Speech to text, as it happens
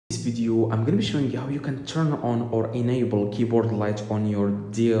video, I'm going to be showing you how you can turn on or enable keyboard light on your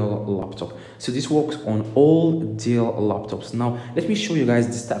Dell laptop. So this works on all Dell laptops. Now, let me show you guys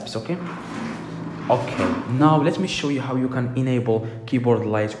the steps, okay? Okay, now let me show you how you can enable keyboard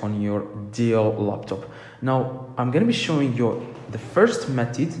light on your Dell laptop. Now, I'm going to be showing you the first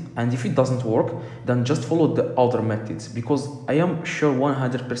method, and if it doesn't work, then just follow the other methods, because I am sure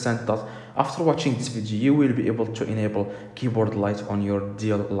 100% that after watching this video, you will be able to enable keyboard light on your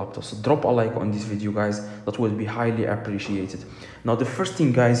Dell laptop. So drop a like on this video, guys. That will be highly appreciated. Now, the first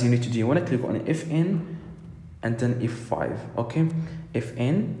thing, guys, you need to do, you want to click on Fn and then F5, okay?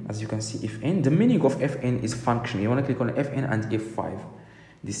 Fn, as you can see, Fn, the meaning of Fn is function. You want to click on Fn and F5.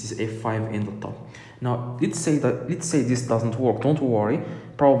 This is F5 in the top. Now, let's say this doesn't work. Don't worry.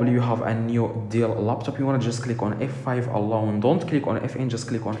 Probably you have a new Dell laptop. You want to just click on F5 alone. Don't click on Fn, just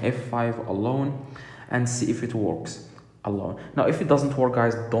click on F5 alone and see if it works alone. Now, if it doesn't work,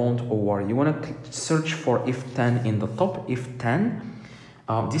 guys, don't worry. You want to search for F10 in the top, F10.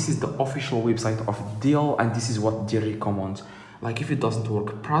 This is the official website of Dell, and this is what they recommend. Like, if it doesn't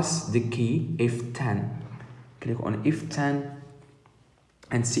work, press the key F10. Click on F10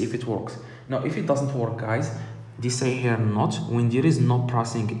 and see if it works. Now, if it doesn't work, guys, they say here not. When there is no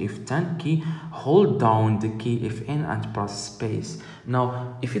pressing F10 key, hold down the key Fn and press space.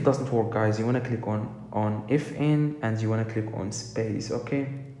 Now, if it doesn't work, guys, you want to click on Fn and you want to click on space, okay?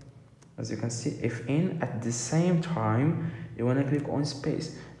 As you can see, Fn, at the same time, you want to click on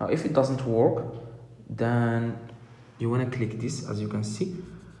space. Now, if it doesn't work, then you want to click this, as you can see,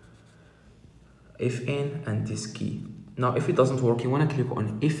 Fn and this key. Now, if it doesn't work, you want to click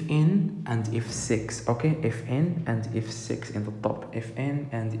on Fn and F6, okay? Fn and F6 in the top, Fn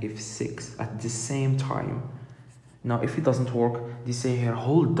and F6 at the same time. Now, if it doesn't work, they say here,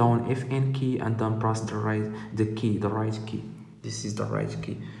 hold down Fn key and then press the right key. This is the right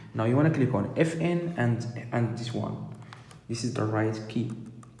key. Now, you want to click on Fn and this one. This is the right key.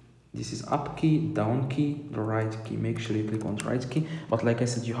 This is up key, down key, the right key. Make sure you click on the right key. But like I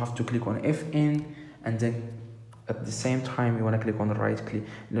said, you have to click on Fn and then at the same time you want to click on the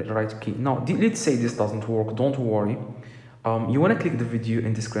right key. Now, let's say this doesn't work. Don't worry. You want to click the video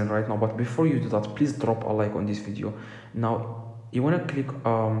in the screen right now, but before you do that, please drop a like on this video. Now, you want to click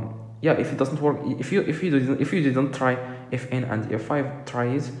yeah, if it doesn't work, if you didn't try Fn and F5, try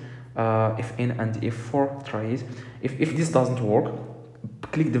it. Fn and F4, try it. If this doesn't work,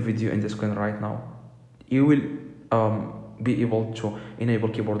 click the video in the screen right now. You will be able to enable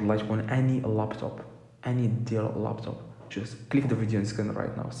keyboard light on any laptop, any Dell laptop. Just click the video in the screen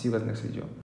right now. See you guys next video.